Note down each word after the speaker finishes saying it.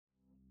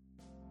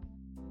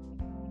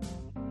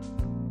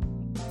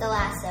The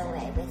Lasso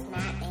Way with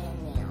Matt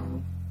and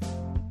Neil.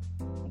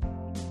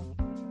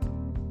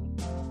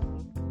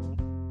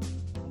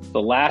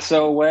 The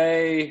Lasso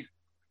Way.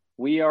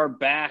 We are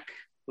back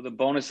with a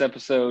bonus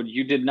episode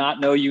you did not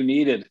know you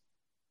needed.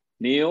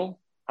 Neil,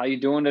 how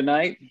you doing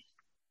tonight?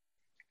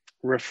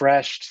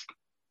 Refreshed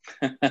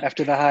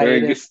after the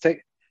hiatus.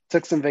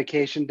 Took some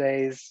vacation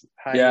days.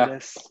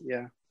 Hiatus.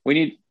 Yeah.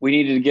 We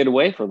needed to get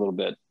away for a little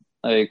bit.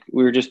 Like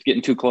we were just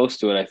getting too close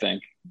to it, I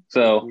think.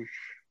 So,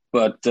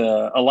 but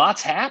a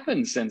lot's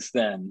happened since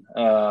then.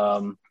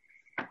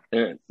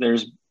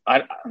 There's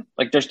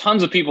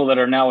tons of people that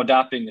are now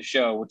adopting the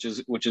show, which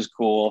is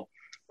cool.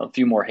 A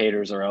few more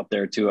haters are out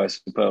there too, I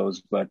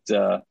suppose. But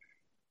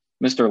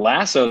Mr.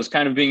 Lasso is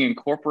kind of being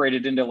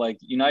incorporated into like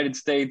United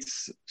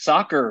States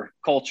soccer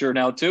culture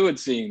now too. It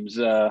seems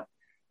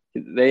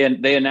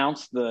they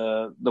announced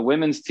the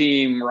women's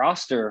team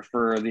roster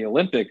for the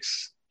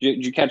Olympics.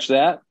 Did you catch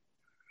that?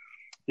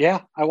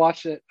 Yeah, I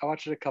watched it. I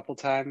watched it a couple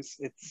times.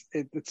 It's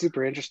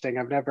super interesting.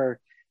 I've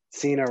never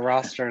seen a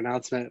roster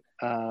announcement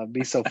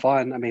be so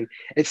fun. I mean,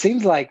 it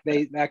seems like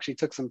they actually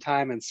took some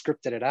time and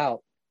scripted it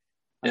out.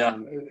 Yeah,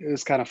 it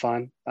was kind of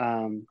fun.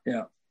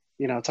 Yeah,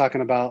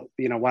 talking about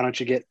why don't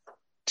you get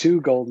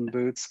 2 golden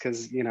boots,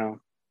 because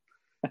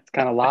it's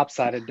kind of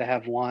lopsided to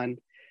have one.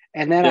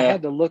 And then I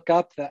had to look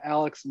up the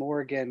Alex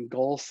Morgan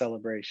goal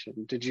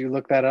celebration. Did you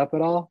look that up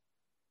at all?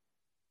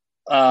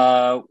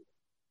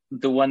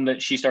 The one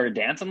that she started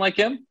dancing like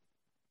him?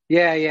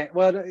 Yeah.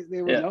 Well,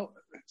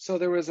 so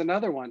there was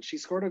another one. She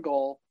scored a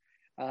goal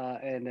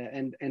in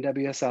an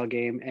NWSL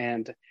game,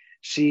 and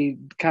she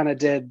kind of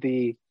did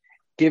the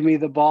 "give me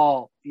the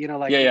ball,"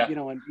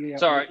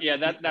 Sorry,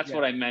 that's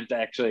what I meant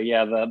actually.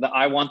 Yeah, the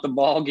I want the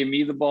ball, give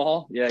me the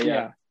ball.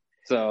 Yeah.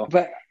 So,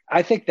 but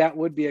I think that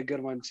would be a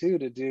good one too,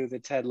 to do the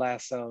Ted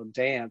Lasso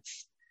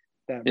dance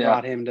that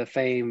brought him to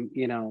fame.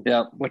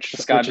 Which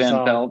Scott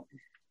Van Pelt.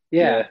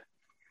 Yeah.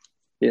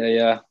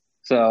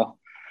 So,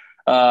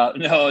 so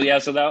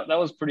that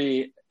was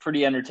pretty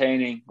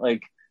entertaining.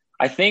 Like,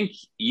 I think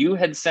you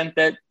had sent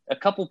that. A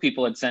couple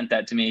people had sent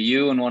that to me.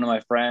 You and one of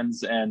my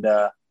friends, and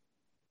I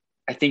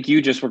think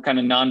you just were kind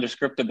of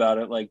nondescript about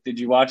it. Like, did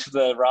you watch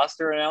the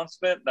roster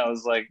announcement? And I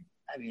was like,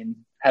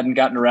 hadn't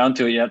gotten around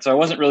to it yet, so I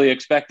wasn't really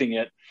expecting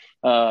it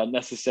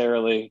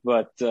necessarily,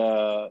 but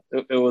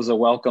it was a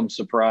welcome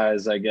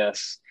surprise, I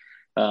guess.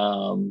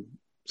 So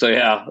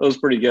yeah, it was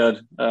pretty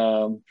good.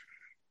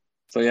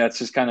 So yeah, it's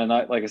just kind of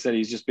not, like I said,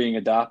 he's just being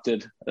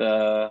adopted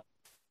by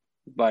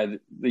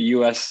the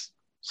U.S.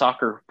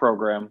 soccer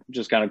program, which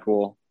is kind of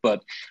cool.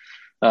 But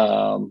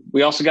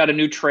we also got a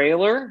new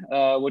trailer,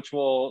 which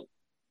we'll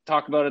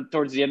talk about it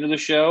towards the end of the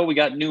show. We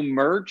got new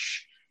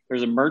merch.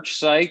 There's a merch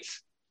site.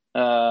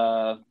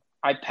 I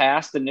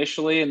passed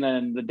initially, and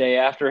then the day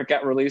after it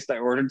got released, I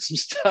ordered some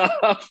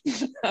stuff.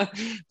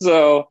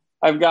 So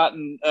I've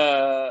gotten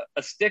a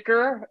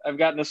sticker, I've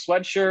gotten a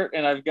sweatshirt,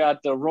 and I've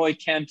got the Roy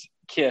Kent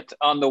kit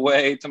on the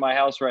way to my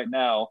house right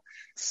now.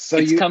 So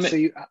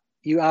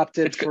you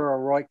opted for a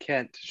Roy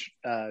Kent.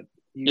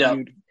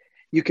 You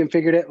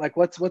configured it. Like,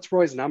 what's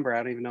Roy's number?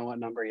 I don't even know what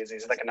number he is.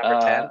 Is it like a number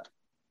 10?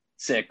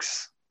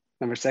 6.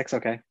 Number 6.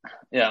 Okay.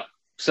 Yeah.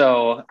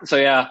 So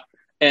yeah.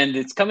 And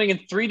it's coming in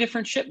 3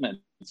 different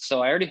shipments.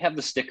 So I already have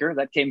the sticker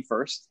that came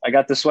first. I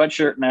got the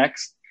sweatshirt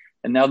next,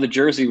 and now the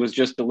jersey was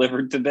just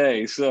delivered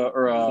today.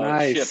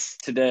 Nice.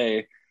 Shipped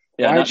today.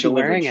 Yeah, why not aren't you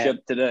delivered, wearing shipped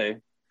it? today.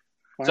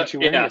 Why aren't you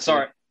wearing it?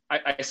 Sorry.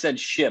 I said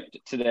shipped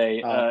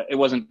today. It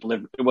wasn't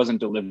delivered. It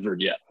wasn't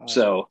delivered yet.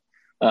 So,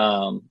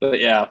 but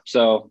yeah.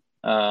 So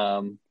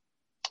that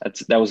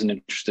was an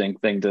interesting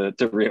thing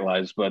to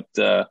realize. But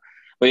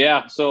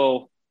yeah.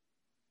 So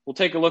we'll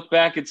take a look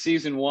back at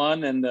season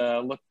 1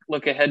 and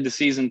look ahead to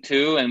season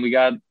 2, and we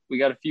got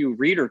a few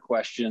reader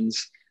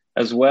questions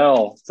as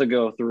well to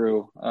go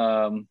through.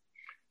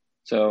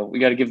 So we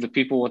got to give the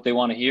people what they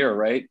want to hear,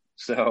 right?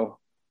 So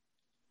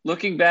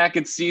looking back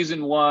at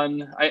season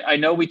 1, I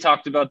know we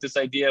talked about this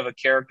idea of a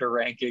character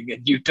ranking,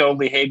 and you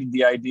totally hated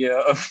the idea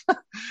of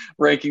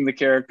ranking the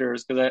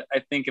characters, because I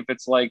think if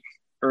it's like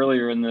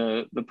earlier in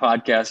the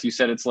podcast, you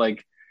said it's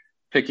like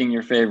picking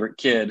your favorite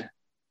kid,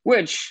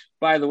 which,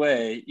 by the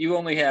way, you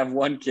only have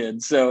one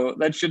kid, so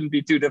that shouldn't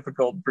be too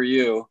difficult for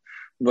you.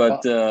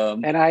 But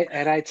and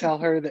I tell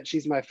her that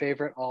she's my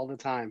favorite all the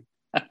time.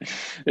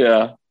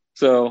 Yeah.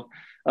 So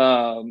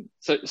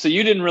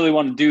you didn't really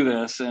want to do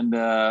this, and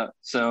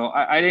so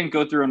I didn't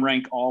go through and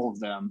rank all of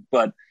them,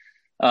 but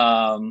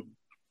I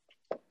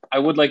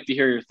would like to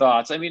hear your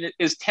thoughts. I mean,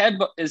 is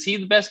he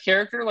the best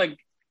character? Like,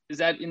 is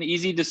that an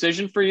easy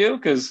decision for you?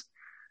 Because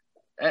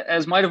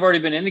as might have already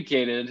been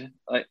indicated,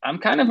 like, I'm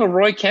kind of a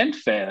Roy Kent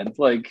fan.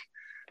 Like,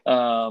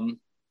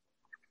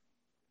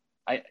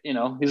 he's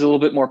a little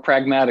bit more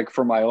pragmatic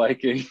for my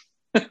liking.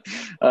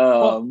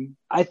 Well,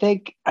 I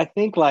think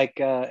like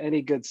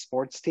any good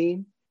sports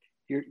team,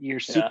 your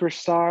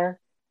superstar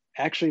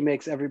actually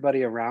makes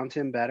everybody around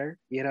him better.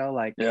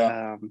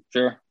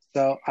 Sure.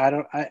 So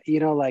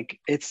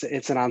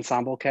it's an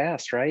ensemble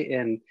cast, right?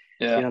 And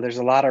there's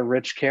a lot of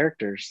rich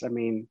characters. I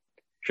mean,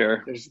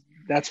 sure.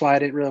 That's why I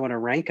didn't really want to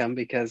rank them,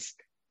 because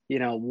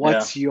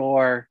what's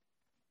your,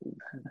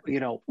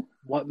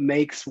 what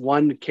makes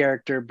one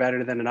character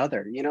better than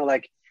another?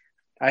 Like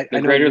I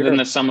know greater than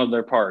the sum of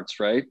their parts,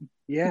 right?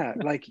 Yeah,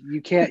 like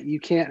you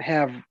can't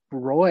have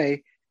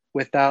Roy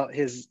without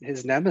his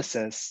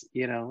nemesis,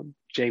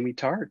 Jamie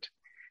Tart.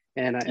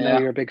 And I know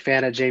you're a big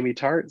fan of Jamie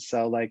Tart,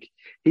 so like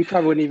he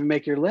probably wouldn't even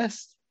make your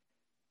list.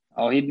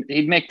 Oh,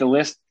 he'd make the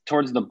list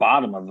towards the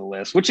bottom of the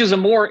list, which is a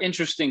more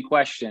interesting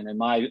question in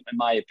my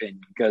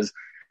opinion, because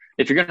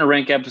if you're going to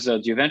rank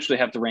episodes, you eventually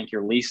have to rank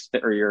your least,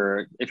 if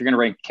you're going to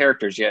rank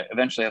characters, you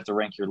eventually have to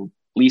rank your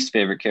least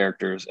favorite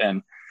characters.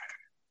 And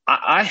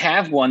I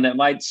have one that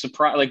might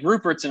surprise. Like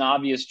Rupert's an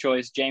obvious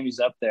choice, Jamie's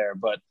up there,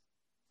 but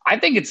I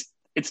think it's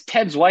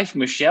Ted's wife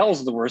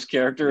Michelle's the worst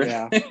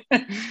character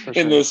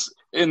in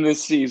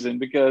this season,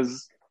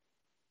 because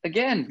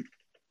again,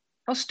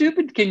 how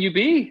stupid can you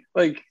be?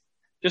 Like,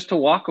 just to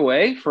walk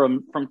away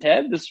from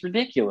Ted, this is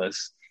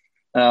ridiculous.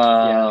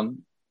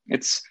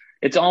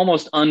 It's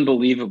almost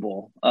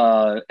unbelievable.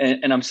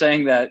 And I'm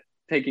saying that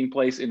taking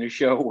place in a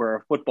show where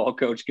a football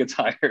coach gets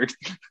hired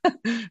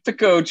to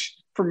coach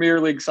Premier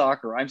League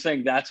soccer. I'm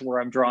saying that's where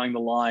I'm drawing the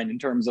line in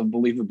terms of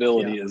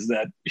believability, is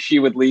that she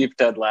would leave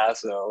Ted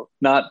Lasso,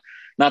 not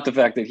the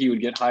fact that he would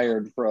get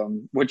hired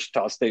from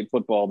Wichita State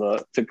football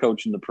to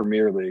coach in the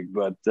Premier League.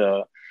 But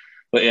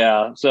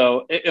yeah,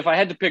 so if I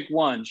had to pick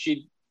one,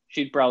 she'd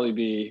probably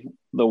be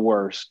the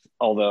worst,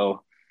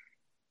 although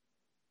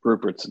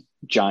Rupert's a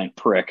giant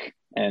prick.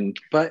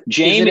 But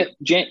isn't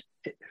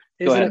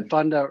it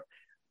fun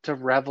to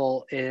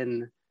revel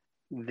in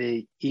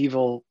the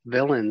evil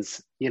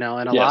villains, in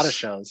a lot of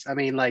shows? I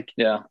mean,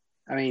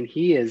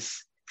 he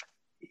is,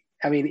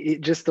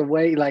 just the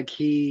way like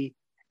he,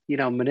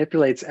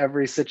 manipulates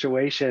every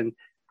situation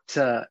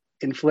to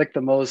inflict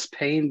the most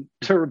pain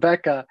to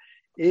Rebecca,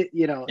 it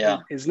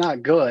is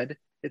not good.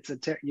 It's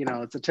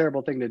it's a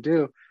terrible thing to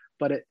do,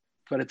 but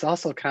it's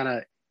also kind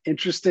of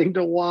interesting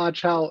to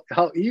watch how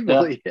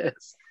evil he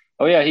is.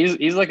 Oh yeah,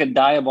 he's like a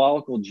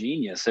diabolical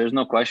genius. There's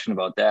no question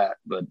about that.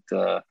 But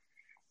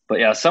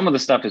yeah, some of the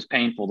stuff is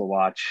painful to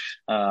watch.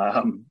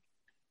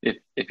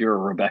 If you're a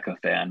Rebecca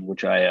fan,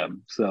 which I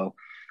am. So,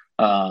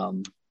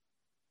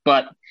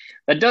 but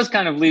that does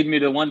kind of lead me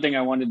to one thing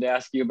I wanted to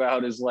ask you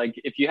about, is like,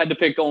 if you had to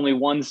pick only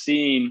one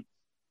scene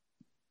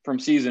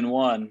from season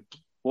one,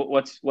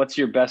 what's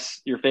your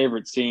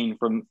favorite scene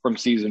from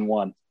season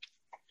one?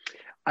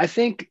 I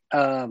think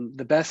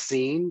the best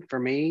scene for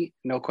me,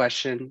 no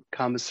question,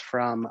 comes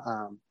from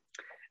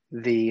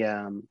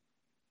the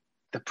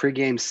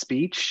pregame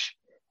speech.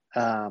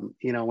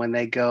 When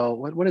they go,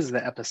 what is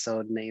the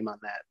episode name on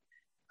that?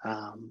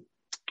 I'm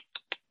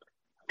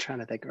trying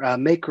to think.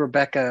 Make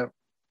Rebecca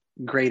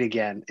Great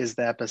Again is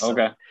the episode.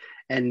 Okay.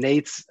 And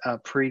Nate's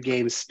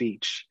pregame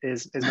speech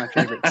is my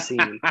favorite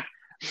scene.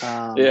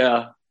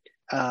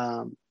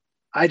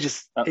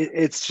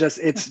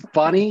 It's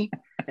funny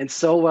and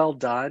so well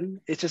done.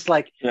 It's just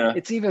like,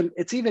 it's even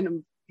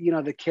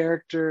the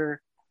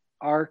character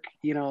arc,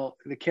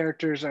 the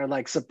characters are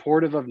like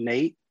supportive of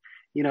Nate,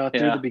 through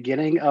the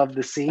beginning of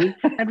the scene,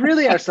 and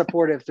really are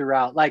supportive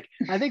throughout. Like,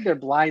 I think they're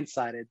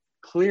blindsided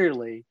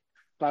clearly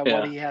by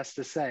what he has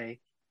to say.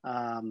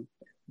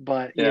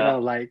 But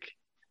I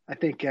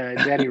think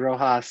Danny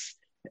Rojas,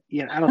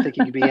 I don't think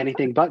he could be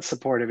anything but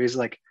supportive. He's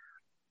like,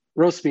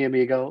 roast me,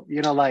 amigo.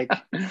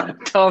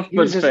 Tough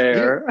but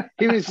fair.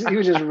 He was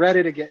just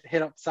ready to get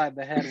hit upside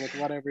the head with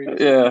whatever he was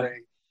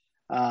doing.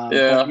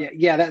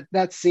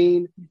 That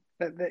scene,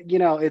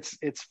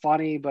 it's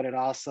funny, but it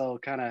also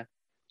kind of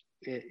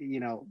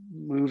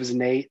moves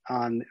Nate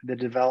on the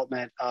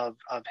development of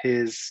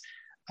his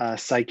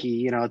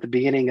psyche. At the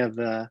beginning of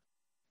the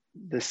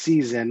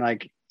season,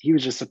 like, he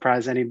was just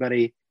surprised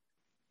anybody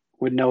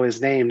would know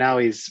his name. Now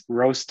he's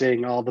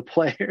roasting all the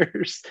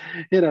players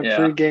in a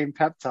pregame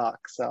pep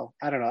talk. So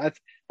I don't know.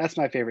 That's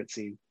my favorite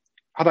scene.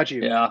 How about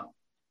you? Yeah,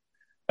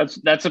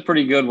 that's a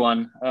pretty good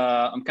one.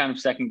 I'm kind of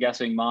second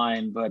guessing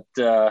mine, but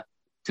to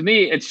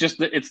me, it's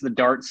the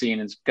dart scene.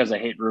 It's because I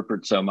hate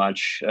Rupert so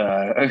much.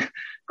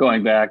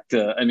 Going back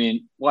to,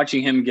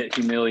 watching him get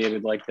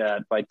humiliated like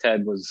that by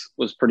Ted was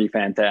pretty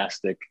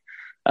fantastic.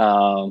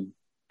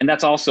 And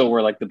that's also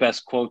where like the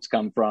best quotes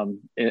come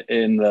from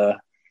in the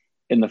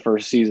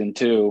first season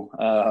too.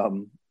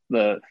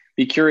 The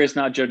be curious,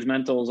 not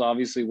judgmental is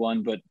obviously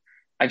one, but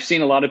I've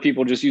seen a lot of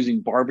people just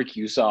using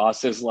barbecue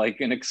sauce as like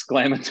an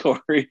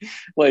exclamatory,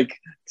 like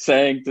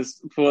saying to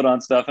put on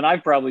stuff. And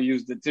I've probably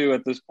used it too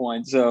at this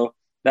point. So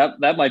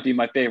that might be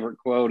my favorite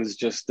quote, is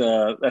just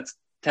that's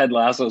Ted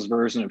Lasso's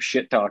version of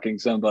shit talking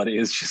somebody,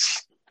 is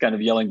just kind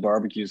of yelling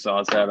barbecue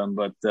sauce at them.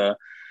 But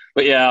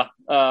yeah.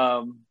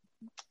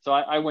 So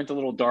I went a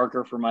little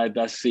darker for my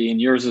best scene.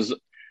 Yours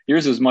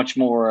is much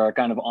more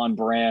kind of on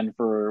brand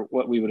for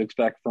what we would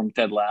expect from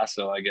Ted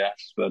Lasso, I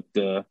guess. But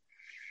I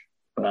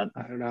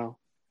don't know.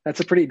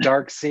 That's a pretty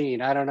dark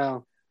scene. I don't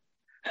know.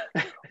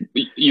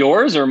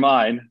 Yours or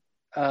mine?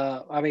 He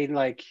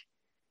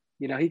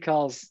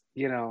calls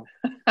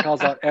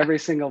out every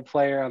single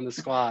player on the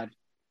squad.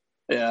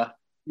 Yeah.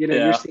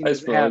 Your scene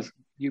is, have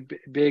you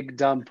big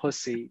dumb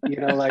pussy.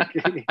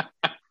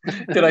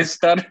 Did I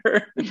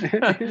stutter?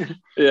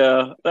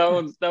 Yeah,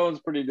 that one's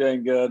pretty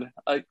dang good.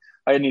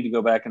 I need to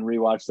go back and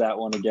rewatch that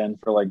one again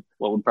for like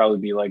what would probably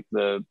be like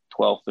the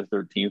 12th or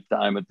 13th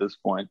time at this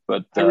point.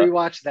 But I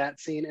rewatched that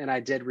scene, and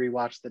I did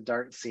rewatch the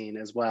dart scene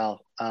as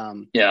well.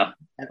 Yeah,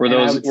 were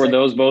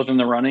those both in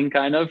the running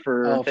kind of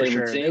for for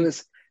sure? scene? It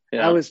was.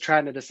 Yeah. I was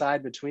trying to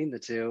decide between the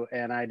two,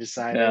 and I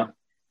decided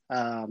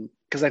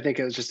because I think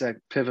it was just a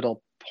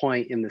pivotal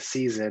point in the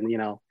season.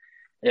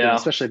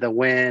 Especially the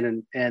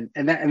win, and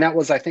that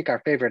was, I think,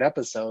 our favorite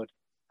episode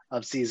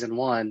of season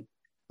one.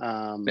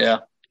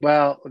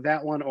 Well,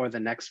 that one or the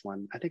next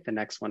one. I think the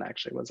next one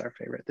actually was our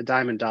favorite, the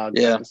Diamond Dogs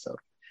episode.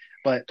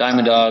 But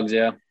Diamond Dogs,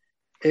 you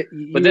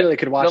really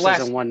could watch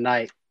those in one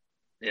night.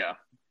 Yeah,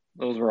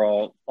 those were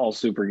all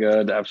super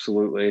good,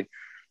 absolutely.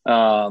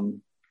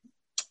 And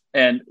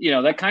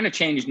that kind of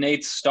changed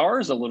Nate's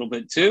stars a little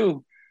bit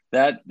too.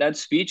 That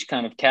speech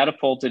kind of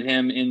catapulted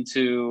him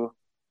into.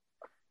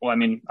 Well, I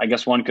mean, I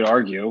guess one could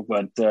argue,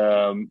 but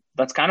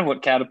that's kind of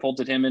what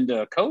catapulted him into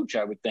a coach,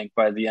 I would think,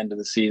 by the end of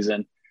the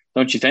season.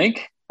 Don't you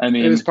think? I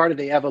mean, it was part of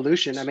the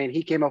evolution. I mean,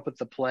 he came up with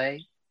the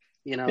play,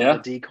 the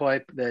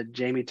decoy, the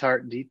Jamie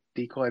Tart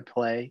decoy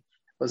play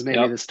was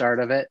maybe the start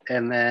of it.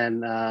 And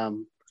then, I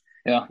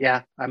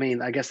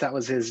mean, I guess that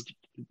was his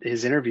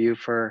interview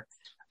for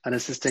an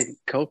assistant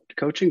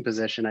coaching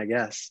position, I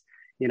guess.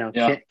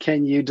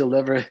 Can you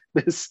deliver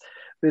this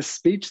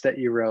speech that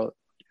you wrote?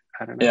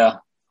 I don't know.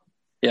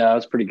 Yeah, that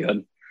was pretty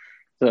good.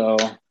 So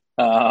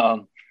yeah,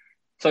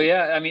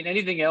 I mean,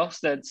 anything else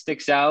that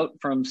sticks out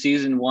from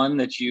season one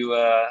that you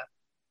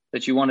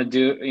want to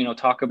do,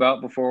 talk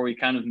about before we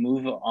kind of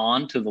move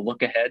on to the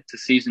look ahead to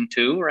season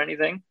two or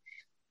anything?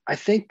 I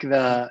think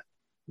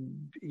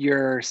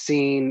you're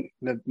seeing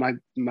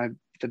the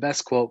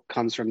best quote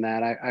comes from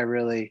that. I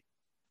really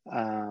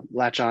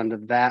latch on to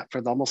that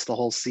for almost the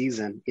whole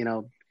season.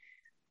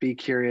 Be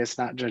curious,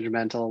 not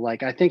judgmental.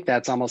 Like, I think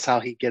that's almost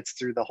how he gets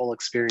through the whole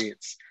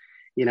experience.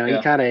 He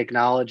kind of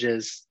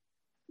acknowledges,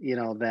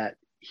 that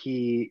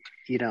he,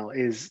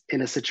 is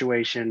in a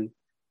situation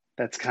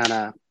that's kind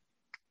of,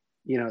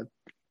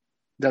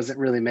 doesn't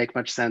really make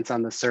much sense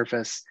on the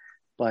surface,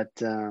 but,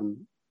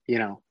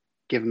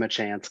 give him a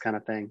chance kind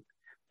of thing.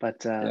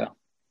 But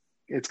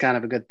it's kind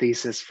of a good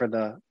thesis for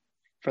the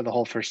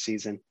whole first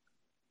season.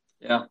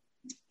 Yeah,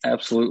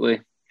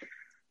 absolutely.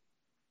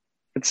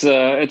 It's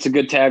a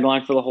good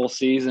tagline for the whole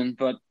season,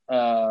 but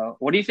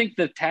what do you think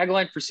the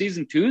tagline for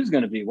season two is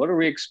going to be? What are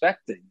we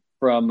expecting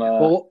from?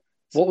 Well,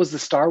 what was the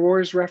Star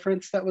Wars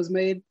reference that was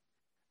made?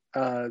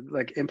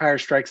 Like Empire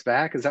Strikes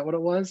Back? Is that what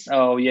it was?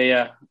 Oh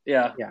yeah.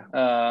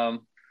 I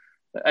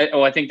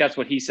think that's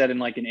what he said in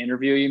like an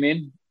interview. You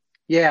mean?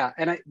 Yeah,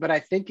 but I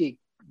think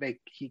I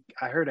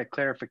heard a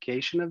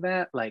clarification of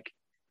that,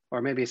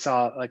 or maybe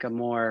saw like a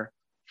more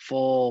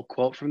full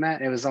quote from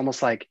that. It was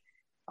almost like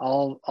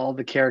all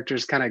the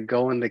characters kind of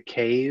go in the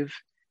cave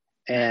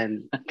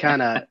and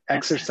kind of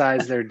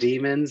exercise their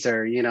demons,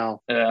 or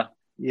look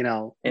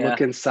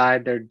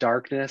inside their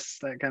darkness,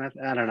 that kind of,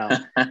 I don't know.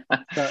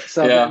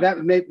 So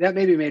that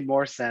maybe made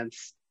more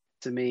sense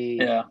to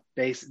me,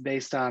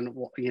 based on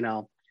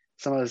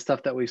some of the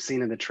stuff that we've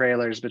seen in the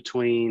trailers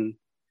between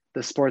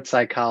the sports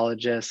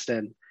psychologist,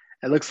 and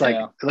it looks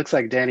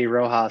like Danny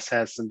Rojas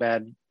has some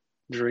bad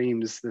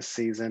dreams this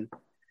season.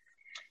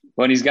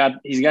 But he's got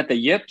the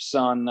yips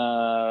on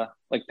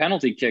like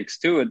penalty kicks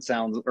too. It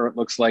sounds, or it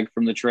looks like,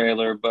 from the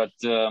trailer. But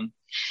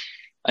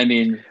I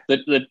mean,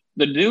 the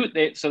new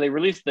they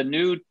released the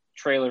new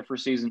trailer for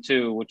season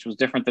two, which was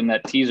different than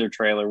that teaser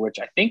trailer, which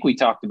I think we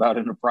talked about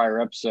in a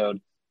prior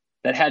episode.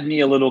 That had me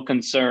a little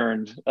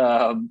concerned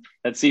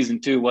that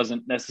season two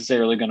wasn't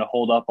necessarily going to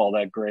hold up all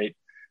that great.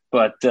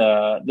 But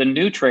the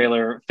new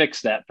trailer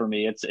fixed that for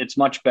me. It's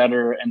much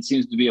better and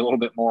seems to be a little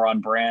bit more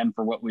on brand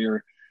for what we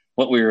were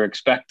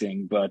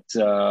expecting. But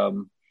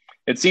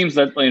it seems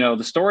that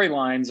the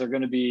storylines are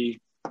going to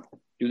be,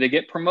 do they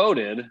get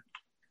promoted?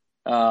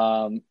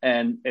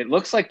 And it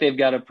looks like they've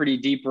got a pretty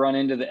deep run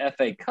into the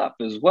FA Cup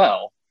as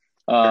well,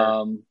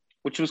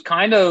 which was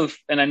kind of,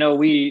 and I know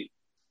we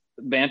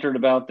bantered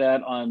about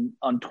that on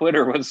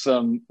Twitter with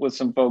some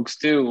folks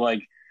too.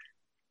 Like,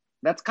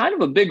 that's kind of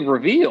a big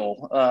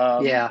reveal.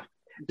 And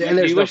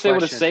do you wish they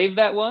would have saved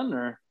that one,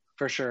 or?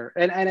 For sure.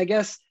 And I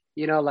guess,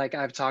 like,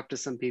 I've talked to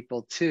some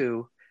people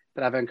too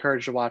that I've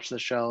encouraged to watch the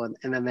show,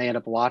 and then they end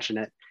up watching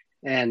it.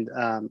 And,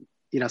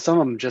 some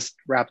of them just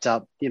wrapped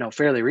up,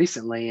 fairly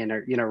recently, and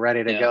are,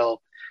 ready to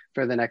go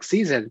for the next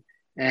season.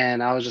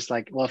 And I was just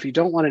like, well, if you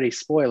don't want any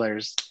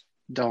spoilers,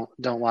 don't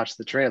watch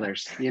the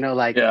trailers,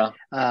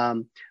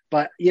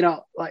 but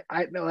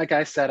like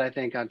I said, I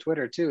think on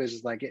Twitter too, is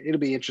just like, it'll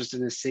be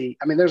interesting to see.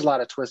 I mean, there's a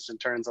lot of twists and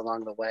turns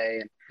along the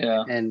way,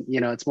 and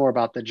it's more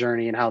about the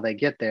journey and how they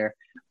get there.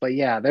 But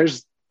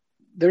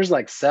there's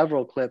like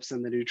several clips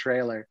in the new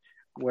trailer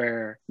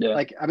where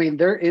like, I mean,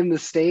 they're in the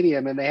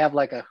stadium and they have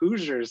like a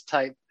Hoosiers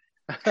type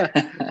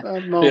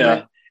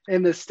moment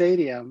in the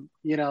stadium,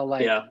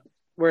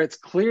 where it's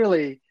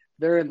clearly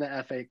they're in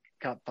the FA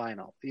Cup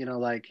final,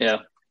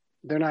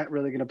 they're not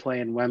really going to play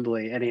in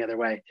Wembley any other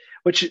way,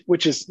 which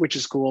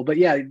is cool. But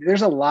yeah,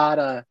 there's a lot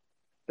of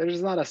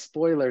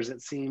spoilers,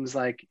 it seems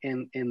like,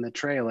 in the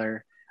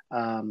trailer.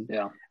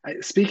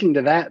 Speaking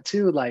to that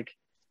too, like,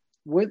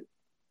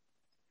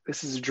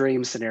 this is a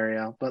dream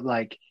scenario, but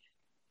like,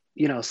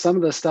 some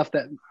of the stuff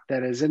that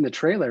is in the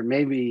trailer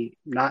maybe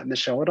not in the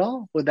show at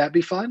all. Would that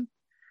be fun?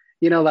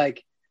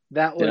 Like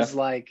that was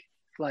like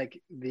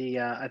the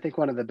I think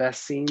one of the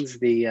best scenes,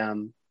 the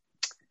in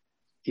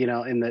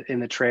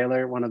the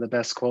trailer, one of the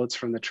best quotes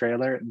from the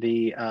trailer,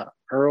 the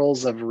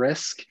Earls of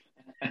Risk,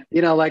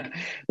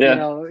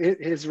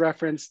 his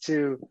reference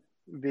to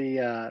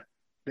the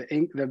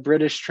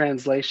British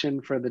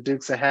translation for the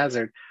Dukes of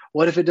Hazzard.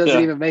 What if it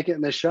doesn't even make it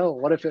in the show?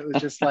 What if it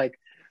was just like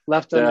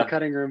left on the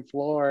cutting room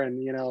floor,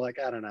 and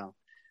I don't know.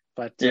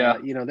 But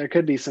there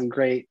could be some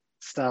great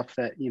stuff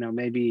that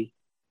maybe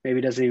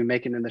doesn't even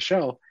make it in the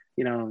show,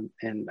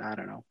 and I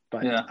don't know.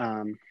 But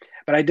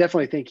but I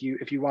definitely think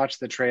if you watch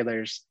the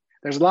trailers,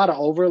 there's a lot of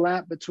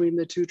overlap between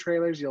the two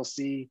trailers. You'll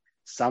see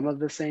some of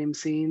the same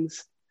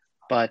scenes,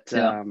 but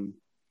I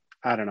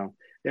don't know.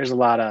 There's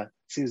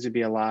seems to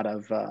be a lot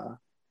of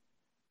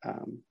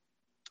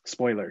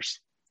spoilers.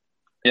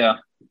 Yeah.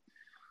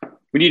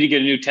 We need to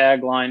get a new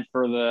tagline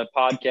for the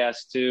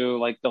podcast too,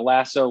 like the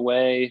Lasso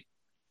Way,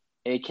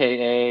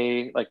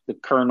 AKA like the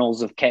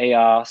Kernels of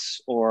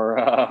Chaos, or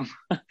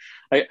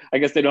I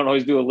guess they don't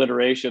always do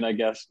alliteration, I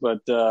guess,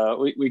 but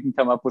we can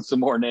come up with some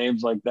more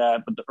names like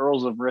that. But the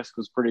Earls of Risk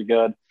was pretty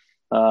good.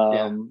 I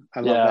love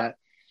that.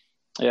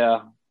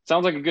 Yeah.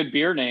 Sounds like a good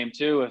beer name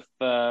too. If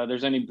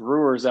there's any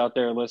brewers out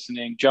there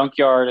listening,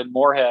 Junkyard and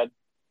Moorhead,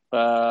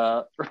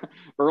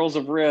 Earls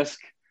of Risk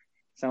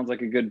sounds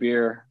like a good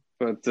beer.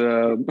 But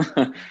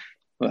and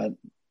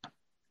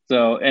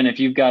if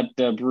you've got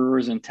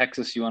brewers in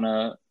Texas, you want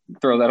to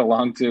throw that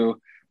along too,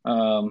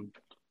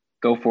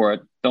 go for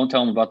it. Don't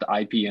tell them about the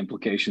IP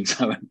implications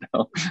of it,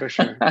 though. For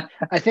sure.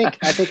 I think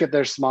if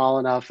they're small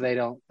enough, they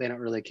don't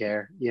really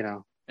care. Yeah.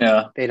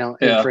 They don't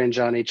infringe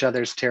on each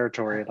other's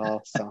territory at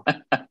all. So.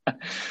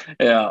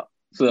 Yeah.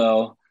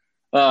 So,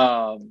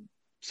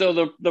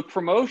 so the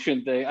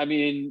promotion thing. I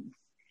mean,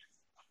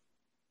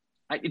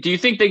 do you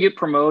think they get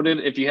promoted?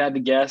 If you had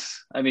to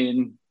guess, I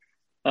mean,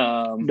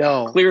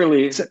 no.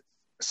 Clearly.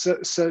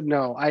 So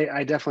no,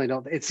 I definitely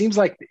don't. It seems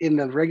like in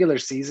the regular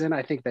season,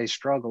 I think they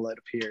struggle. It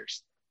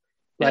appears.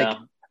 Like,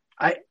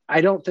 I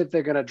don't think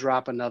they're going to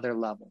drop another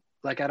level.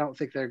 Like, I don't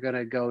think they're going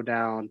to go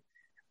down.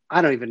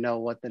 I don't even know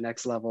what the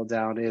next level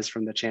down is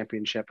from the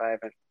championship. I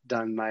haven't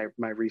done my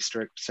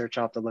research. I'll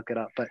have to look it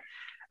up. But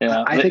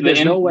I think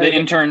there's no way.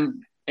 The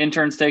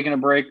intern's taking a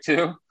break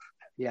too.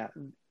 Yeah.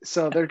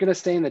 So they're going to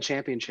stay in the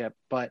championship.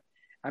 But,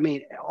 I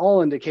mean,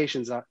 all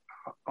indications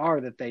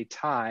are that they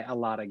tie a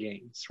lot of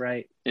games,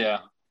 right? Yeah.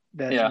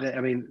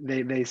 I mean,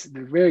 they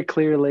very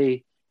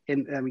clearly,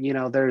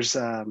 there's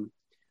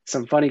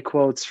some funny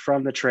quotes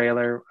from the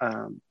trailer,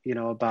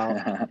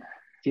 about,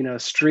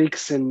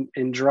 streaks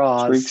and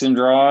draws. Streaks and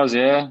draws,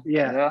 yeah.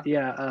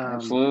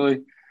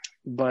 Absolutely.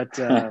 But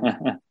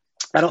I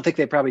don't think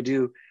they probably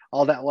do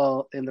all that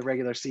well in the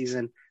regular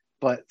season,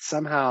 but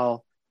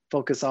somehow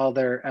focus all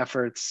their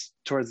efforts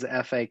towards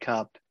the FA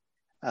Cup,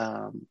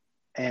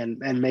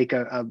 and make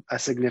a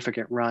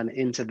significant run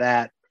into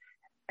that.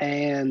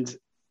 And,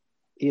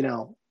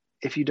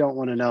 if you don't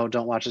want to know,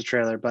 don't watch the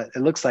trailer, but it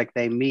looks like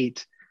they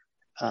meet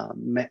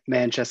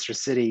Manchester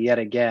City yet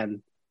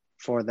again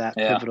for that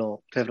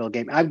pivotal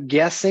game. I'm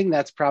guessing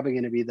that's probably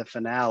going to be the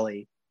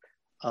finale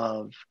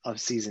of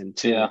season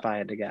 2, if I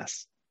had to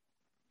guess.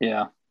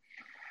 Yeah.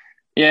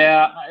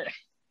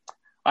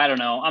 I don't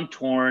know. I'm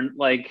torn.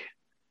 Like,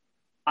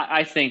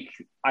 I think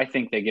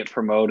they get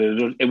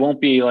promoted. It won't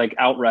be like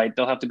outright.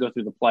 They'll have to go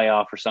through the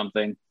playoff or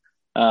something,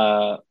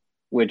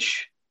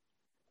 which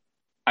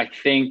I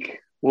think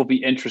will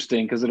be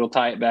interesting because it'll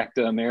tie it back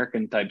to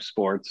American type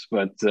sports.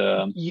 But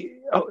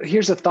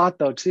here's a thought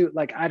though too.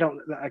 Like, I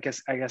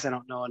guess I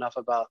don't know enough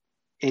about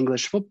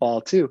English football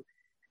too.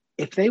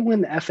 If they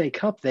win the FA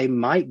Cup, they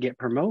might get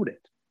promoted.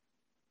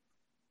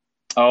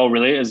 Oh,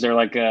 really? Is there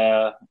like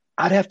a?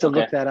 I'd have to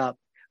look that up.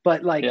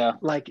 But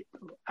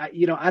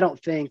I don't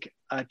think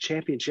a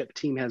championship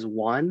team has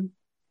won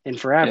in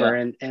forever.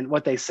 Yeah. And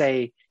what they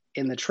say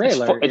in the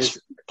trailer it's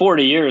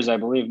 40 years, I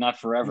believe, not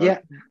forever.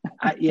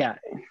 Yeah.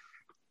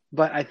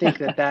 But I think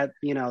that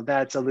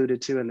that's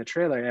alluded to in the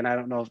trailer. And I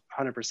don't know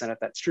 100% if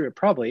that's true. It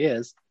probably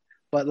is.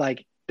 But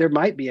like, there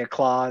might be a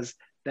clause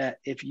that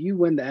if you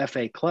win the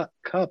FA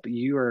Cup,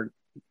 you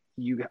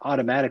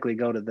automatically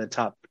go to the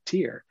top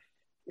tier.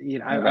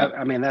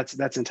 I mean,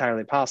 that's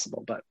entirely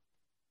possible, but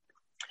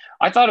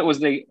I thought it was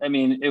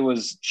it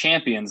was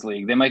Champions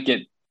League. They might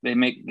get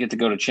to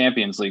go to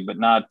Champions League, but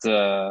not.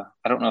 I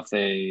don't know if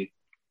they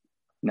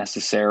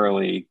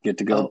necessarily get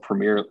to go to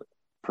Premier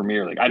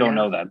League. I don't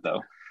know that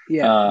though.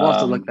 Yeah, we'll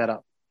have to look that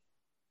up.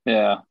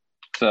 Yeah.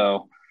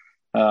 So,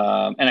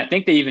 and I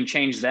think they even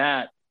changed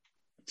that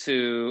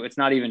to it's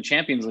not even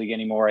Champions League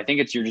anymore. I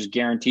think you're just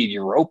guaranteed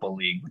Europa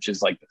League, which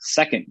is like the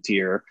second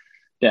tier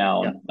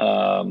down.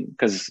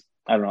 Because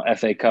I don't know,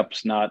 FA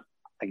Cup's not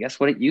I guess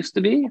what it used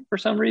to be for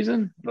some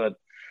reason, but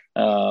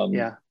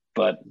Yeah.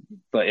 but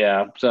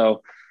yeah.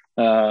 So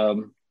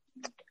the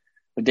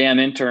damn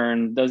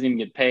intern doesn't even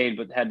get paid,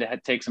 but had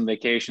to take some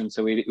vacation,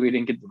 so we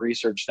didn't get the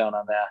research done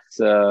on that.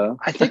 So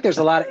I think there's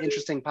a lot of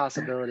interesting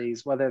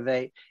possibilities.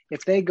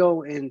 If they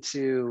go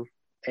into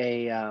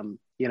a a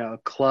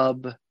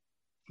club,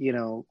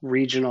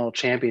 regional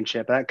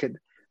championship, that could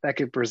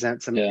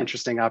present some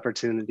interesting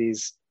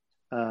opportunities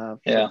for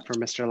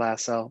Mr.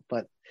 Lasso.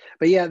 But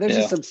yeah, there's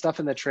just some stuff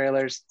in the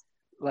trailers.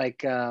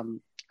 Like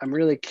I'm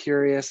really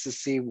curious to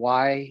see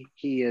why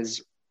he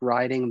is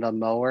riding the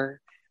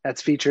mower.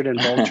 That's featured in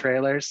both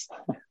trailers.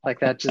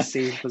 Like that just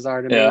seems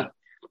bizarre to me.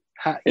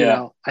 I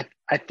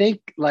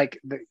think like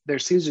there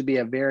seems to be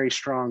a very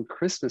strong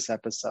Christmas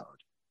episode.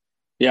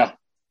 Yeah.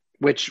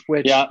 Which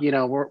we're going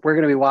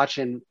to be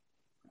watching,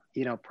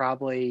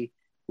 probably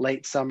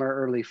late summer,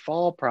 early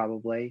fall,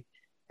 probably.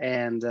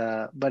 And,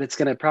 but it's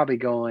going to probably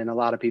go in a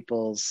lot of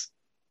people's,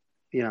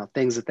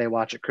 things that they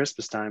watch at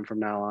Christmas time from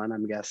now on,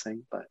 I'm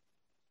guessing, but.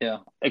 Yeah.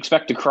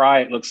 Expect to cry,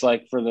 it looks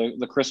like, for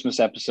the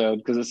Christmas episode,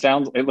 because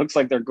it looks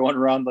like they're going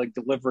around like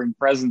delivering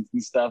presents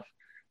and stuff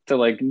to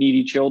like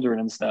needy children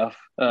and stuff.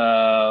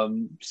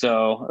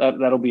 So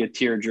that'll be a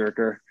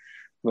tearjerker.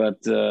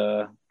 But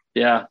back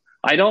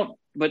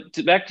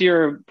to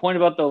your point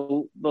about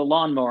the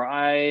lawnmower,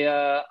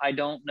 I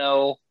don't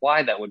know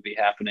why that would be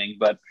happening,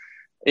 but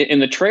in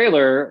the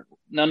trailer,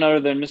 none other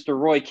than Mr.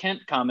 Roy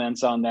Kent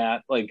comments on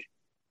that, like.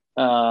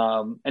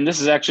 And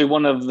this is actually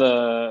one of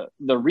the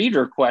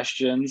reader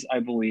questions, I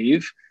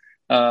believe,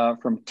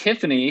 from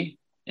Tiffany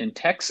in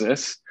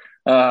Texas.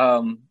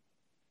 What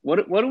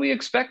do we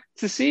expect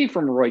to see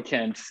from Roy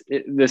Kent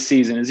this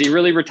season? Is he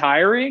really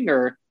retiring,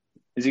 or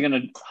is he going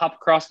to hop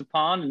across the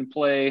pond and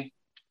play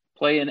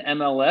in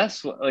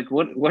MLS? Like,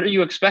 what are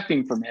you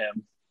expecting from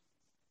him?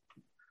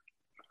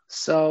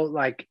 So,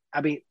 like,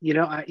 I mean,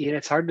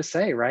 it's hard to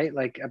say, right?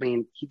 Like, I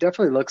mean, he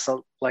definitely looks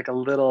like a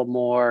little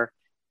more.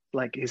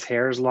 Like his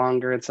hair is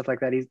longer and stuff like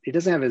that. He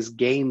doesn't have his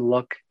game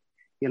look,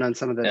 in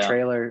some of the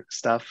trailer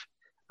stuff.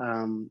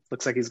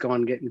 Looks like he's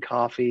going getting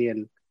coffee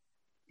and,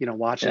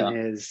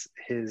 watching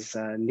his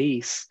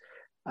niece.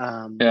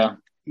 I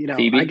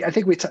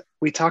think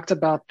we talked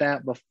about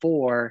that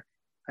before,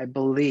 I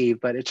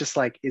believe, but it's just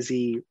like, is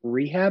he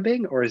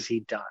rehabbing or is he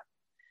done?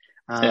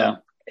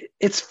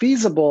 It's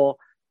feasible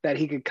that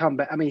he could come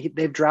back. I mean,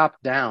 they've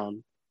dropped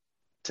down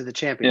to the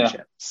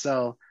championship.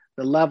 So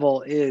the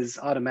level is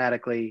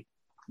automatically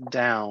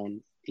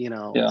down,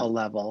 a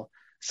level,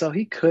 so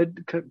he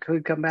could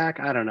come back.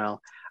 I don't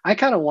know. I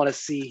kind of want to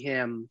see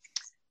him.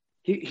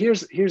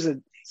 Here's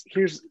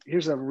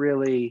a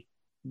really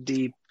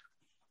deep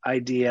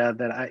idea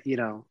that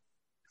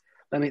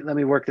let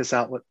me work this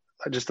out with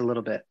just a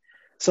little bit.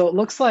 So it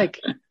looks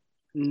like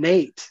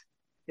Nate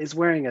is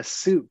wearing a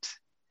suit,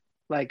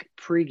 like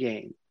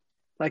pregame.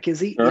 Like,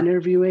 is he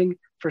interviewing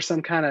for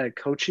some kind of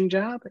coaching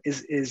job?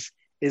 Is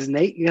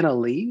Nate gonna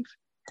leave?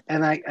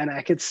 And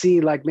I could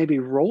see like maybe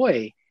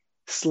Roy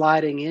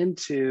sliding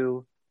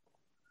into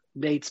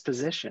Nate's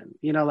position.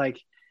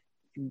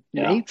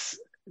 Nate's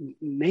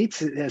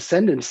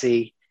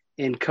ascendancy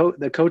in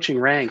the coaching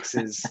ranks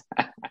is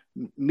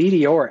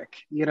meteoric.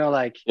 He's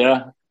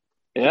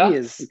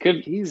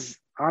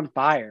on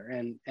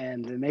fire,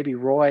 and maybe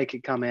Roy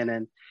could come in,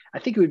 and I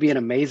think he would be an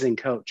amazing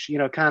coach.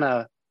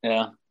 The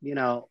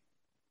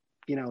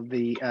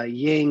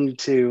Ying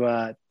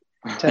to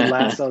Ted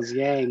Lasso's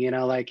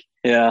Yang.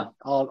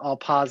 All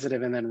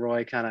positive, and then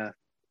Roy kind of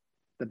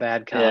the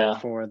bad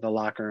cop for the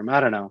locker room. I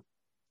don't know.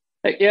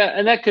 Yeah,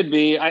 and that could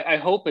be. I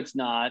hope it's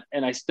not,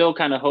 and I still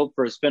kind of hope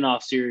for a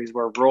spinoff series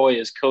where Roy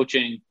is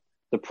coaching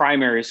the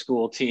primary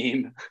school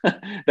team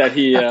that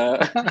he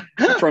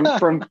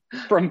from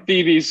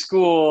Phoebe's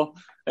school,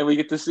 and we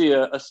get to see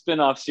a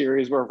spinoff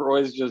series where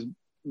Roy's just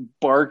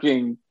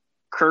barking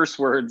curse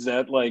words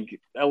at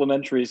like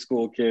elementary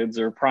school kids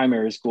or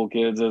primary school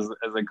kids, as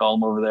they call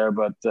them over there.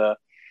 But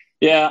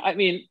I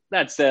mean,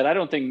 that said, I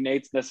don't think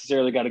Nate's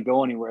necessarily got to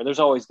go anywhere. There's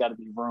always got to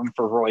be room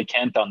for Roy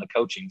Kent on the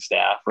coaching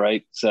staff,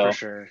 right? So, for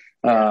sure.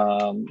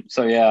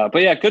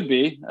 It could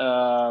be.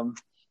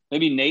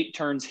 Maybe Nate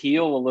turns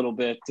heel a little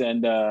bit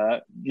and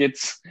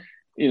gets,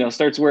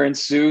 starts wearing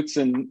suits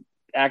and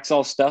acts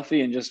all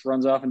stuffy and just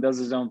runs off and does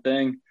his own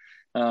thing.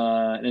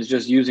 And is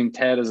just using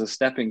Ted as a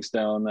stepping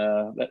stone.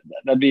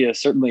 That'd be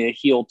certainly a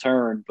heel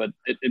turn, but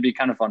it'd be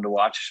kind of fun to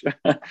watch.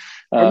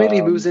 Or maybe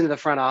he moves into the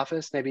front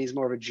office. Maybe he's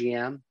more of a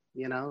GM.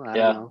 I don't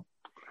know.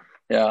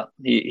 Yeah,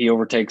 he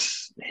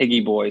overtakes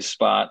Higgy Boy's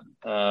spot.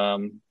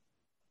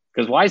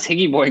 Because why is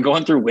Higgy Boy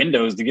going through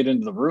windows to get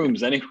into the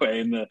rooms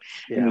anyway in the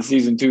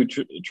season 2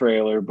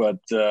 trailer? But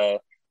yeah,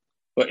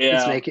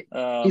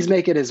 he's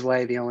making his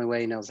way the only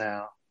way he knows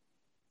how.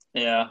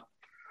 Yeah.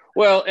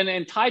 Well,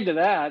 and tied to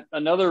that,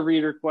 another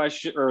reader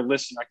question or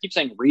listener. I keep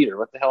saying reader.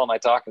 What the hell am I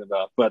talking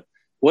about? But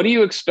what do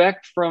you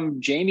expect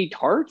from Jamie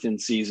Tart in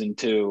season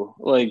 2?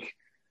 Like,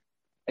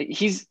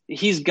 he's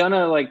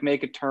gonna like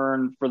make a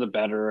turn for the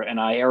better, and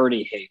I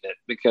already hate it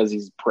because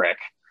he's a prick.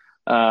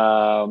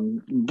 But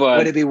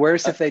would it be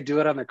worse if they do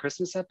it on the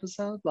Christmas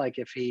episode? Like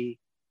if he,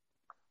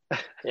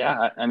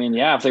 yeah, I mean,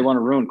 yeah, if they want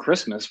to ruin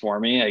Christmas for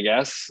me, I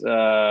guess.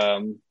 I,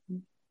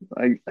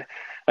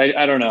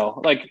 I don't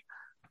know. Like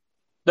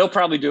they'll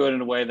probably do it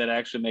in a way that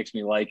actually makes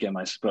me like him,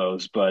 I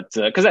suppose. But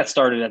because that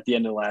started at the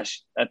end of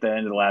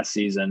the last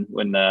season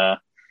when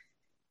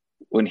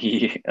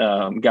he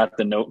got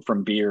the note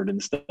from Beard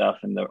and stuff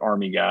and the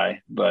army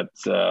guy. But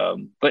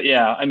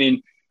yeah, I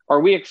mean, are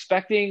we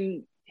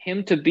expecting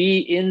him to be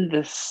in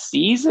the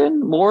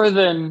season more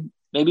than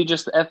maybe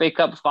just the FA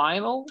Cup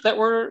final that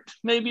we're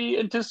maybe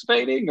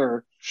anticipating?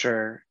 Or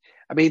sure.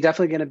 I mean,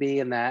 definitely going to be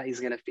in that. He's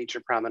going to feature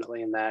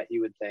prominently in that,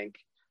 you would think.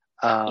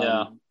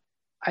 yeah,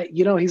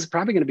 He's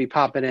probably going to be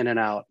popping in and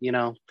out,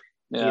 yeah,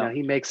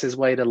 he makes his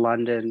way to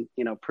London,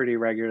 pretty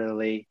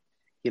regularly,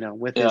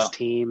 with his yeah,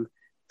 team.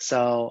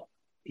 So,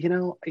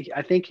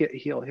 I think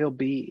he'll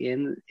be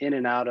in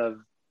and out of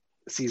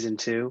season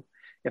 2,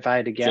 if I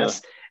had to sure.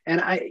 guess.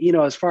 And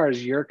as far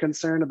as you're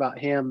concerned about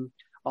him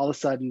all of a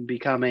sudden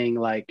becoming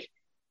like,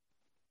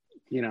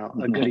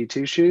 a goody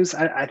two shoes,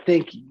 I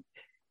think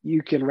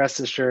you can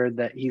rest assured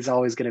that he's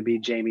always going to be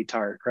Jamie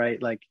Tart,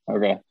 right? Like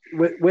Okay.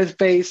 with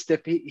Faced,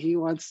 if he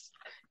wants,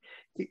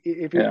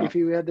 if Yeah. he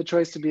had the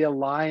choice to be a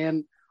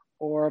lion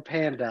or a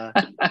panda,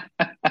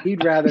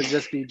 he'd rather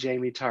just be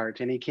Jamie Tart,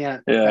 and he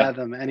can't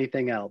fathom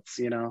anything else.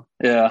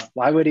 Yeah.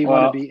 Why would he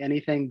want to be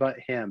anything but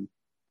him?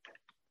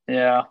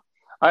 Yeah.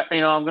 I'm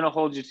going to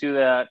hold you to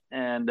that,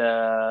 and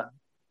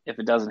if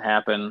it doesn't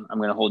happen, I'm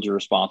going to hold you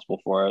responsible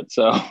for it.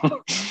 So,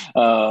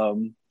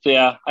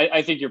 yeah,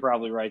 I think you're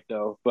probably right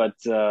though. But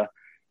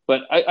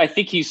I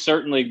think he's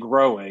certainly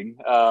growing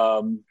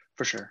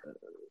for sure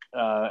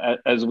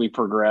as we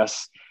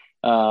progress.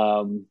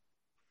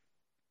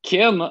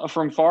 Kim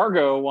from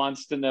Fargo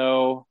wants to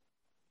know,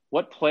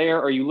 what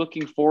player are you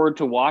looking forward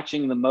to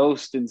watching the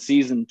most in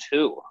season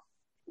 2?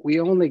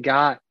 We only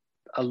got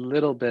a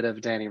little bit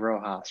of Danny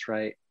Rojas,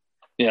 right?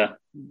 Yeah.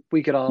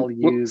 We could all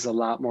use a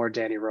lot more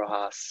Danny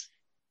Rojas.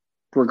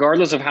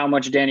 Regardless of how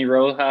much Danny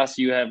Rojas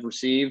you have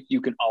received,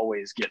 you can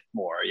always get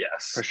more.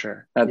 Yes, for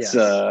sure. That's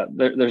yes.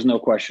 There's no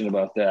question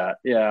about that.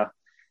 Yeah.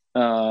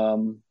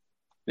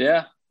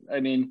 Yeah. I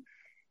mean,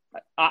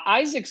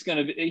 Isaac's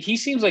going to be, he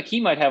seems like he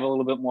might have a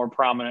little bit more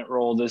prominent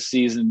role this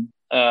season.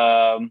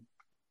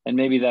 And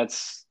maybe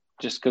that's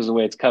just because of the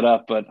way it's cut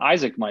up, but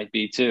Isaac might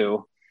be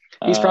too.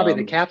 He's probably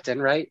the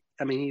captain, right?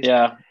 I mean,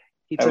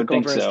 he took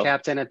over as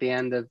captain at the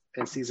end of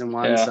season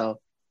 1. Yeah. So,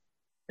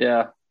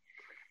 yeah.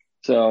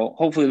 So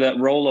hopefully that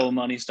Rolo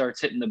money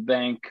starts hitting the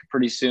bank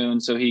pretty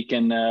soon, so he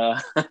can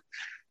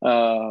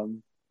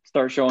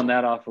start showing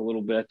that off a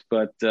little bit.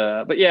 But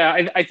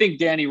yeah, I think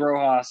Danny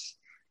Rojas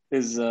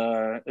is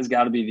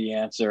got to be the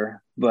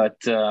answer. But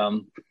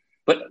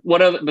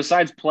what other,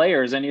 besides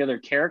players, any other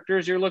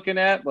characters you're looking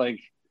at? Like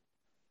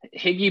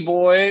Higgy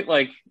Boy,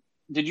 like,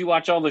 did you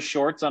watch all the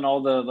shorts on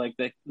all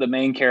the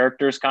main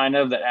characters kind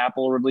of that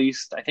Apple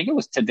released? I think it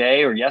was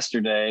today or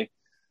yesterday.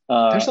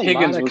 There's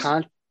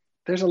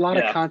a lot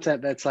of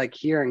content that's like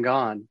here and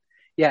gone.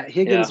 Yeah,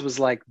 Higgins was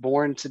like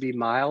born to be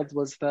mild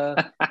was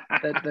the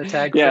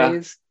tag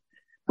phrase.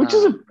 Which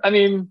is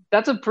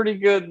that's a pretty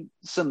good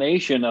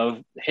summation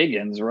of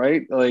Higgins,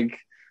 right? Like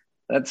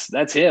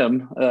that's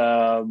him.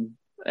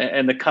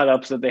 And the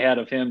cut-ups that they had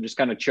of him just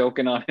kind of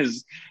choking on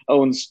his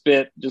own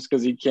spit just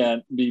because he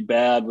can't be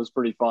bad was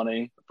pretty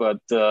funny. But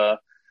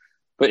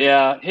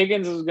yeah,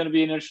 Higgins is going to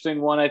be an interesting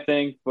one, I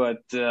think.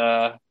 But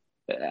I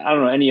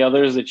don't know, any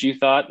others that you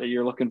thought that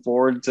you're looking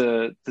forward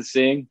to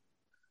seeing?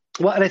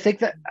 Well, and I think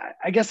that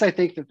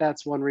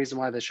that's one reason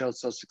why the show is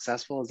so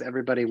successful is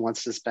everybody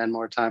wants to spend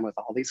more time with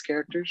all these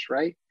characters,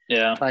 right?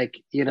 Yeah. Like,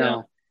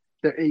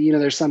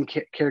 there's some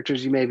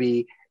characters you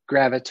maybe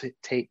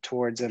gravitate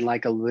towards and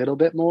like a little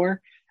bit more.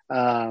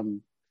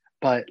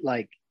 But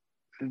like,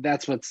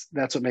 that's what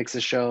makes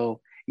the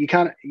show. You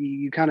kind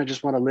of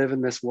just want to live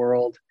in this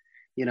world,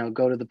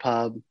 go to the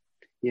pub,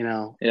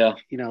 go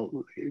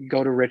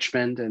to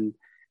Richmond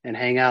and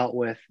hang out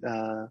with,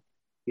 all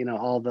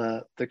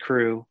the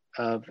crew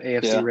of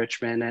AFC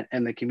Richmond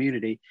and the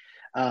community.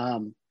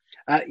 I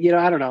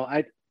don't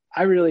know.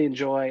 I really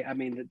enjoy,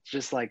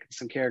 just like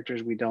some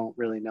characters we don't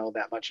really know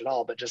that much at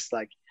all, but just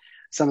like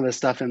some of the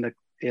stuff in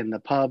the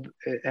pub,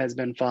 it has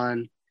been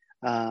fun.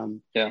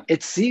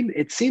 It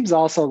seems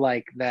also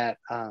like that,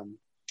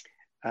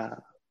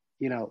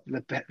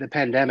 the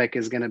pandemic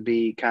is going to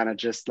be kind of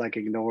just like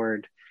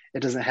ignored.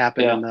 It doesn't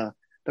happen in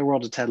the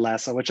world of Ted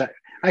Lasso, which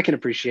I can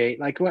appreciate,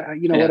 like,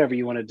 whatever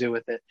you want to do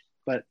with it.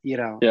 But,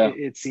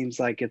 it seems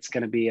like it's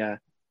going to be a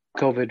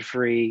COVID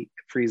free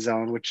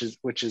zone, which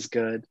is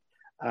good.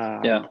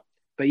 But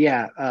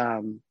yeah,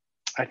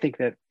 I think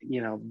that,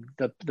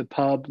 the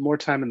pub, more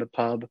time in the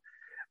pub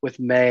with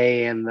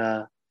May and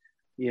the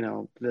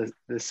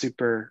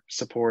super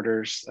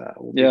supporters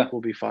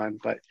will be fun.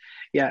 But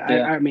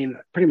I mean,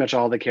 pretty much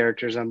all the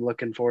characters I'm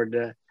looking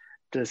forward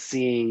to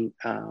seeing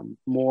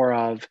more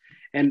of.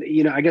 And,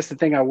 I guess the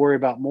thing I worry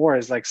about more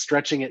is like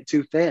stretching it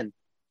too thin,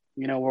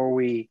 where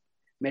we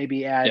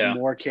maybe add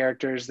more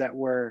characters that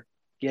we're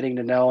getting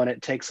to know, and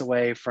it takes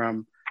away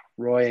from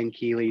Roy and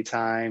Keely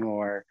time,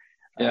 or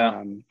you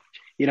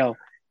know,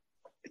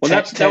 well,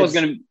 that was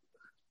going to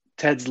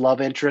Ted's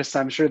love interest.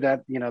 I'm sure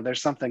that, you know,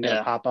 there's something going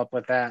to pop up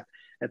with that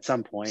at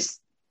some point.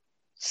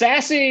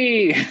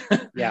 Sassy.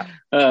 Yeah.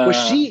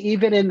 Was she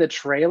even in the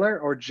trailer,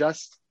 or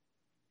just,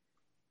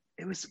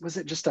 was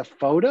it just a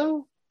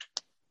photo?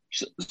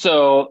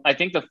 So I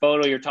think the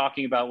photo you're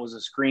talking about was a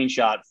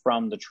screenshot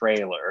from the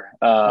trailer.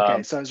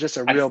 Okay, so it's just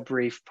a real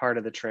brief part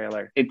of the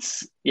trailer.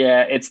 It's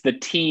the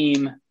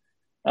team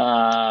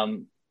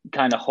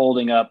kind of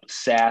holding up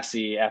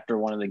Sassy after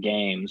one of the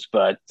games,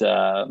 but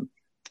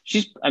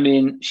she's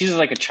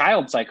like a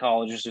child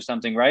psychologist or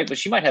something, right? But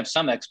she might have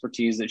some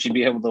expertise that she'd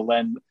be able to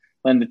lend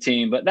the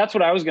team. But that's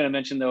what I was going to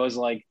mention, though, is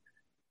like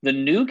the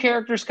new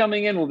characters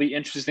coming in will be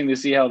interesting to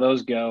see how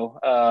those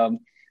go.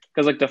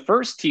 Because like the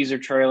first teaser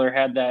trailer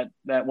had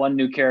that one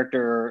new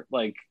character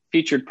like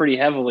featured pretty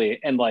heavily,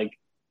 and like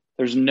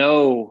there's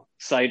no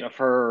sight of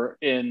her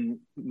in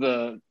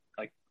the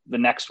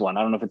next one.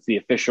 I don't know if it's the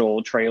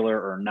official trailer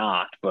or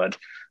not, but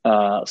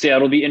so yeah,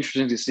 it'll be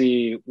interesting to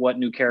see what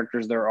new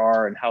characters there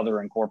are and how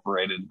they're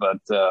incorporated. But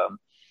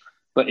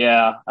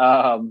yeah,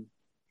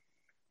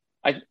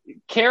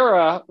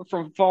 Kara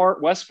from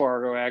West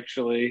Fargo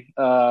actually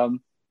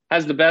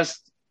has the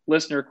best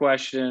listener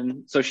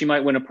question, so she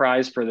might win a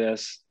prize for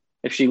this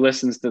if she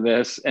listens to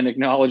this and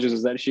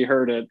acknowledges that she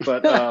heard it.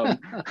 But A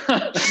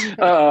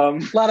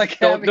lot of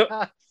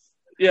caveats.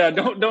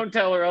 Don't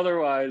tell her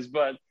otherwise.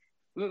 But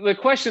the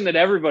question that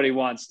everybody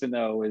wants to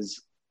know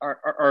is: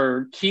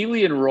 Are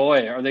Keely and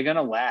Roy, are they going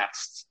to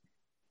last?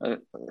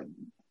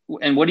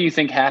 And what do you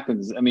think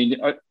happens? I mean,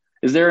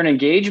 is there an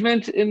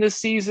engagement in this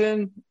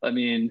season? I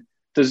mean,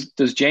 does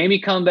Jamie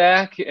come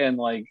back and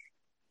like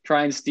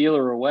try and steal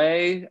her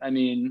away? I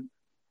mean,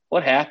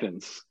 what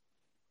happens?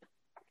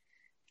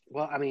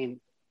 Well, I mean,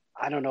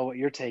 I don't know what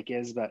your take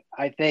is, but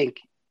I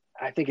think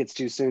it's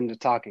too soon to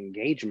talk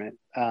engagement.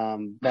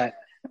 But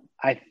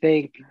I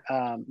think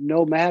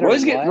no matter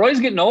Roy's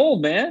getting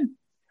old, man.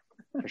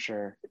 For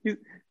sure.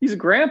 He's a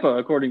grandpa,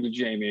 according to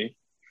Jamie.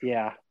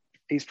 Yeah.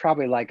 He's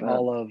probably like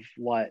all of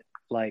what,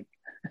 like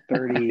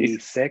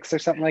 36 or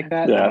something like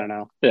that. Yeah. I don't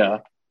know.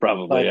 Yeah,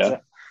 probably.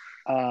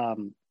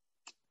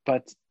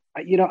 But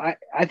you know,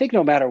 I think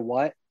no matter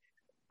what,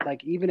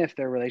 like even if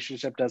their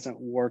relationship doesn't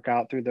work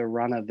out through the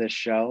run of this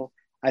show,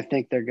 I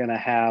think they're going to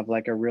have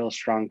like a real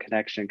strong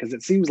connection, because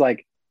it seems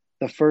like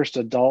the first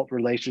adult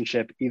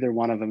relationship either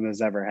one of them has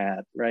ever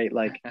had, right?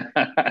 Like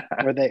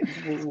where they,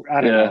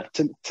 I don't know,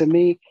 to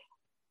me,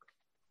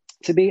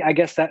 I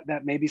guess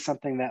that may be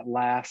something that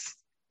lasts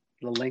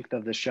the length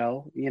of the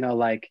show, you know,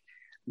 like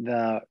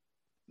the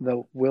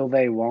will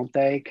they, won't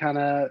they kind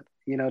of,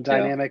 you know,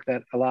 dynamic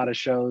that a lot of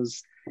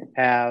shows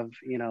have,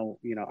 you know,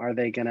 are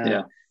they going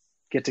to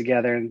get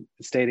together and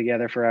stay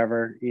together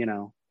forever, you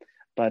know?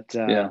 But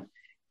I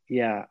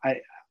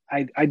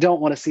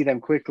don't want to see them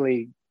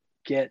quickly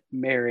get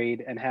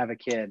married and have a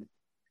kid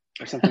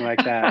or something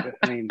like that.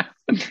 I mean,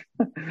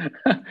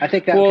 I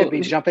think that could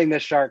be jumping the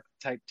shark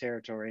type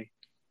territory.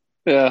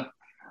 Yeah.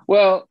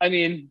 Well, I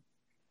mean,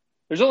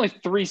 there's only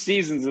 3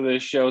 seasons of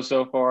this show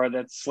so far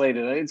that's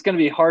slated. It's going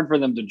to be hard for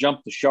them to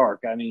jump the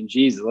shark. I mean,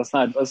 Jesus,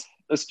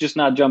 let's just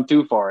not jump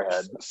too far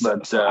ahead.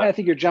 But so I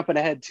think you're jumping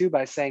ahead too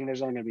by saying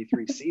there's only going to be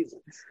 3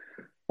 seasons.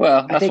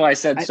 Well, that's why I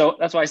said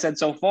that's why I said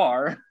so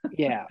far.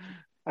 Yeah.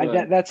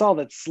 That's all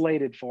that's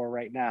slated for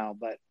right now,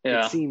 but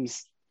it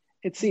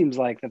seems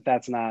like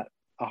that's not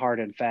a hard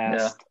and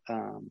fast.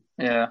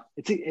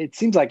 It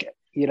seems like,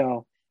 you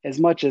know, as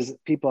much as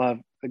people have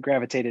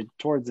gravitated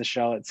towards the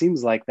show, it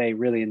seems like they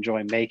really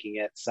enjoy making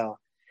it. So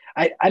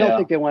I don't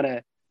think they want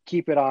to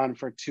keep it on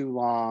for too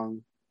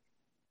long,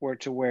 or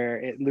to where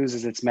it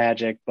loses its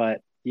magic.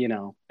 But you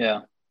know,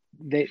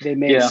 they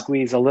may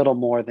squeeze a little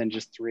more than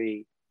just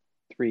three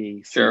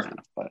seasons.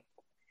 But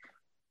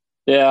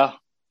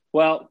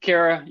well,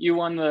 Kara, you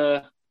won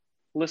the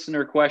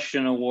listener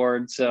question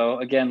award. So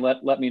again,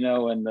 let me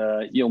know,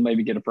 and you'll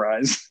maybe get a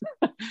prize.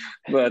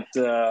 but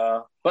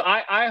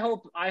I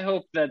hope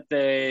that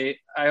they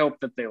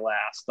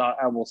last.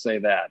 I will say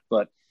that.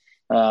 But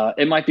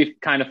it might be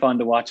kind of fun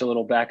to watch a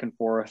little back and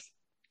forth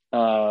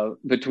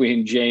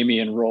between Jamie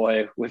and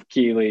Roy with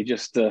Keely,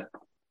 just to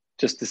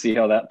see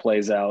how that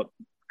plays out.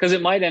 Because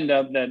it might end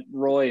up that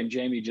Roy and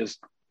Jamie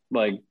just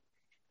like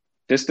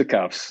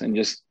fisticuffs and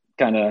just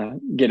kind of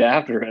get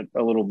after it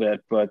a little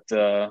bit, but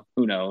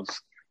who knows?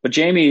 But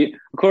Jamie,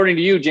 according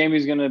to you,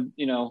 Jamie's gonna,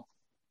 you know,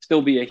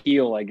 still be a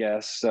heel, I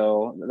guess.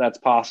 So that's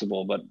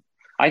possible, but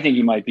I think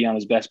he might be on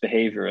his best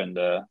behavior and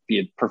be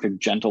a perfect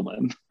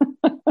gentleman.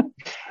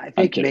 I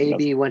think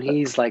maybe when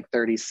he's like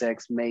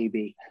 36,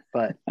 maybe,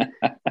 but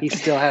he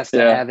still has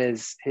to have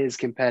his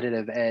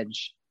competitive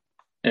edge.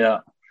 Yeah.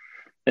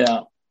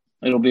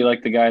 It'll be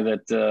like the guy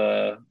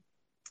that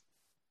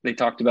they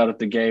talked about at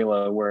the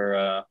gala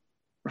where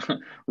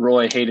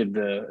Roy hated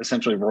the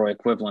essentially Roy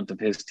equivalent of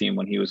his team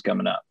when he was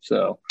coming up.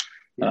 So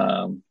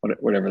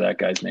whatever that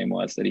guy's name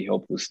was that he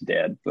hoped was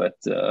dead. But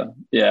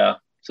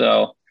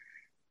so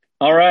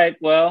All right.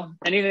 Well,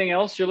 anything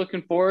else you're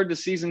looking forward to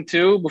season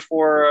 2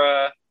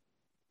 before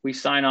we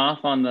sign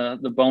off on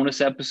the bonus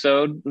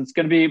episode? It's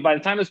going to be, by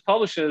the time this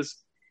publishes,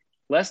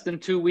 less than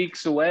 2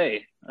 weeks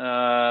away.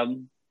 So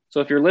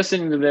if you're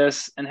listening to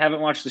this and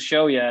haven't watched the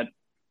show yet,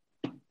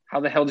 how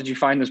the hell did you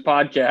find this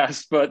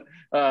podcast? But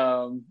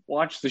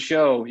watch the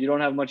show. You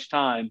don't have much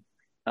time,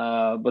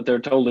 but they're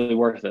totally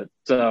worth it.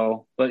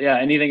 So, but yeah,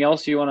 anything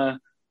else you want to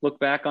look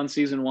back on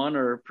season 1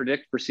 or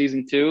predict for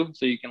season 2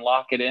 so you can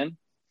lock it in?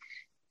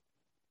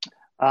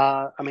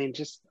 I mean,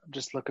 just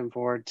looking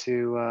forward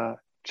to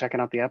checking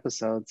out the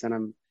episodes, and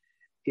I'm,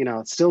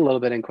 still a little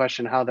bit in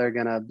question how they're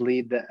gonna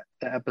bleed the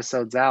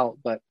episodes out,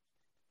 but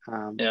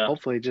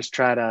hopefully just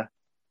try to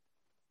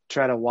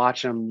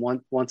watch them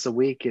once a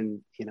week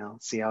and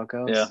see how it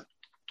goes.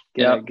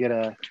 Get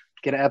an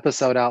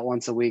episode out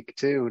once a week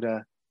too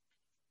to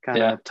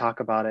kind of talk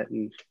about it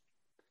and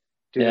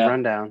do the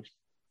rundown.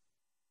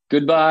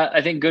 Goodbye.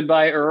 I think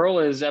Goodbye Earl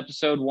is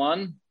episode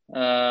 1.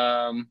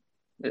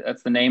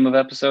 That's the name of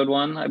episode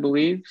 1, I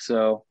believe.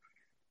 So,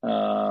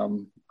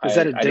 is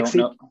that a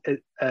Dixie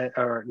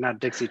or not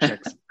Dixie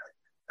Chicks?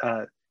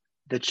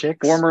 The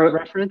Chicks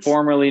reference?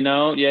 Formerly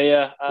known.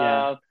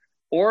 Yeah.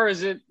 Or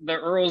is it the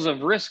Earls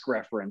of Risk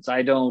reference?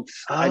 I don't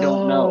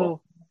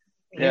know.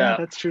 Yeah,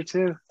 that's true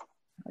too.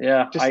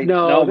 Yeah.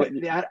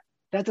 That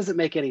doesn't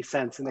make any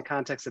sense in the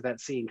context of that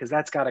scene, because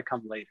that's got to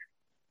come later.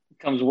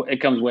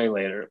 It comes way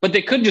later. But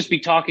they could just be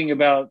talking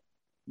about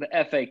the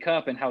FA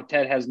Cup and how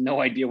Ted has no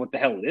idea what the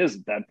hell it is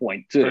at that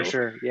point too. For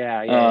sure.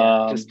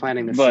 Yeah. Just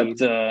planting the seed.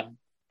 But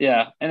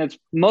and it's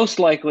most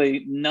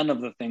likely none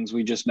of the things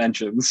we just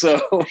mentioned.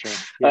 So,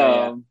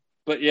 sure.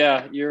 But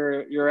yeah,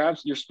 you're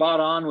spot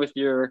on with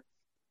your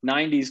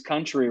 90s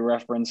country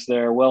reference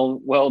there.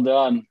 Well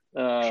done.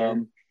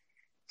 Sure.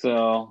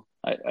 So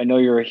I know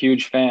you're a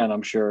huge fan,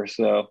 I'm sure.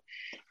 So,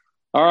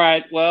 all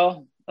right.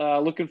 Well,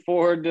 looking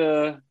forward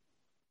to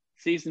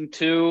season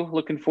 2,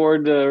 looking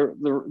forward to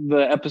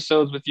the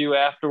episodes with you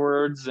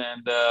afterwards.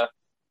 And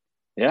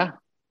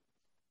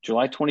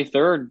July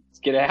 23rd, let's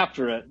get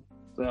after it.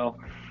 So,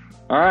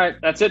 all right,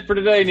 that's it for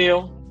today,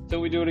 Neil.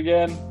 Until we do it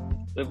again,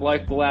 live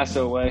life the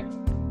Lasso way.